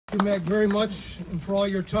you, Meg, very much, and for all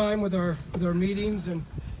your time with our meetings and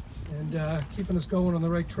keeping us going on the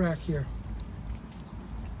right track here.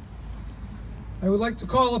 I would like to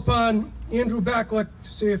call upon Andrew Baklik to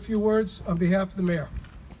say a few words on behalf of the mayor.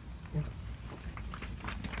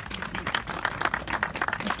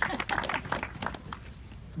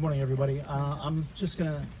 Good morning, everybody. I'm just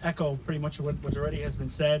going to echo pretty much what already has been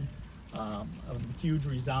said. A huge,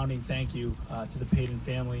 resounding thank you to the Payden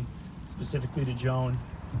family, specifically to Joan.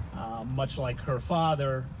 Much like her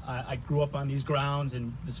father, I grew up on these grounds,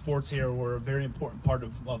 and the sports here were a very important part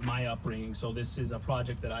of my upbringing. So this is a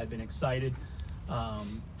project that I've been excited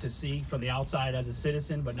to see from the outside as a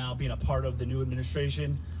citizen, but now being a part of the new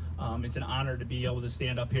administration, it's an honor to be able to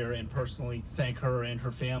stand up here and personally thank her and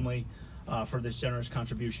her family for this generous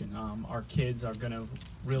contribution. Our kids are going to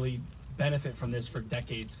really benefit from this for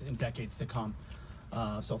decades and decades to come.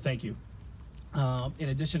 So thank you. In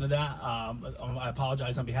addition to that, I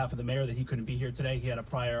apologize on behalf of the mayor that he couldn't be here today. He had a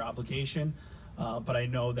prior obligation, but I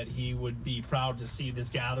know that he would be proud to see this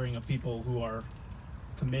gathering of people who are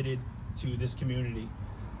committed to this community.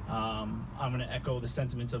 I'm going to echo the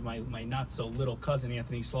sentiments of my not so little cousin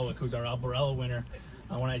Anthony Slowick, who's our Albarella winner.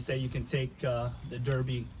 When I say you can take the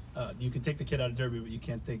Derby, you can take the kid out of Derby, but you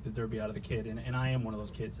can't take the Derby out of the kid. And I am one of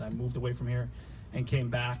those kids. I moved away from here and came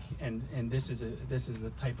back, and this is the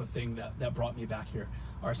type of thing that brought me back here.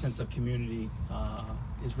 Our sense of community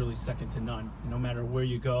is really second to none. No matter where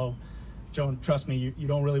you go, Joan, trust me, you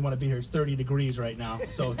don't really want to be here. It's 30 degrees right now,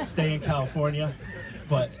 so stay in California.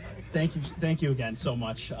 But thank you again so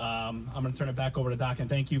much. I'm going to turn it back over to Doc, and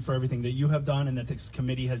thank you for everything that you have done and that this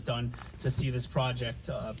committee has done to see this project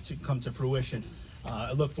to come to fruition.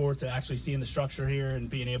 I look forward to actually seeing the structure here and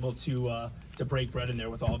being able to break bread in there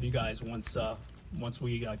with all of you guys once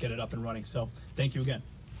we get it up and running. So thank you again.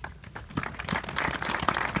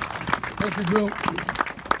 Thank you, Drew.